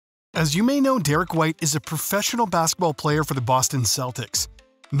As you may know, Derrick White is a professional basketball player for the Boston Celtics.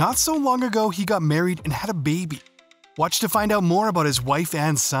 Not so long ago, he got married and had a baby. Watch to find out more about his wife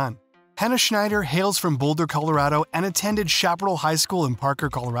and son. Hannah Schneider hails from Boulder, Colorado and attended Chaparral High School in Parker,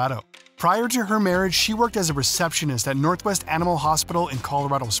 Colorado. Prior to her marriage, she worked as a receptionist at Northwest Animal Hospital in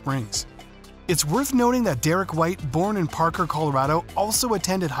Colorado Springs. It's worth noting that Derrick White, born in Parker, Colorado, also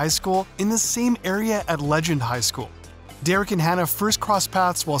attended high school in the same area at Legend High School. Derrick and Hannah first crossed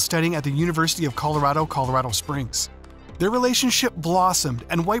paths while studying at the University of Colorado, Colorado Springs. Their relationship blossomed,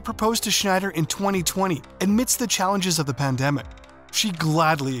 and White proposed to Schneider in 2020 amidst the challenges of the pandemic. She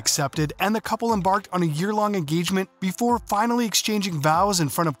gladly accepted, and the couple embarked on a year-long engagement before finally exchanging vows in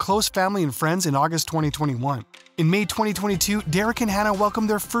front of close family and friends in August 2021. In May 2022, Derrick and Hannah welcomed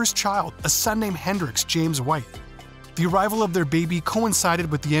their first child, a son named Hendrix James White. The arrival of their baby coincided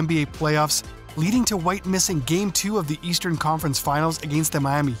with the NBA playoffs, leading to White missing Game 2 of the Eastern Conference Finals against the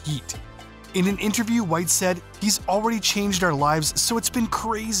Miami Heat. In an interview, White said, "He's already changed our lives, so it's been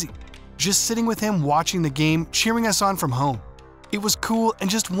crazy. Just sitting with him watching the game, cheering us on from home. It was cool and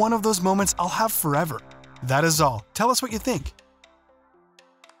just one of those moments I'll have forever." That is all. Tell us what you think.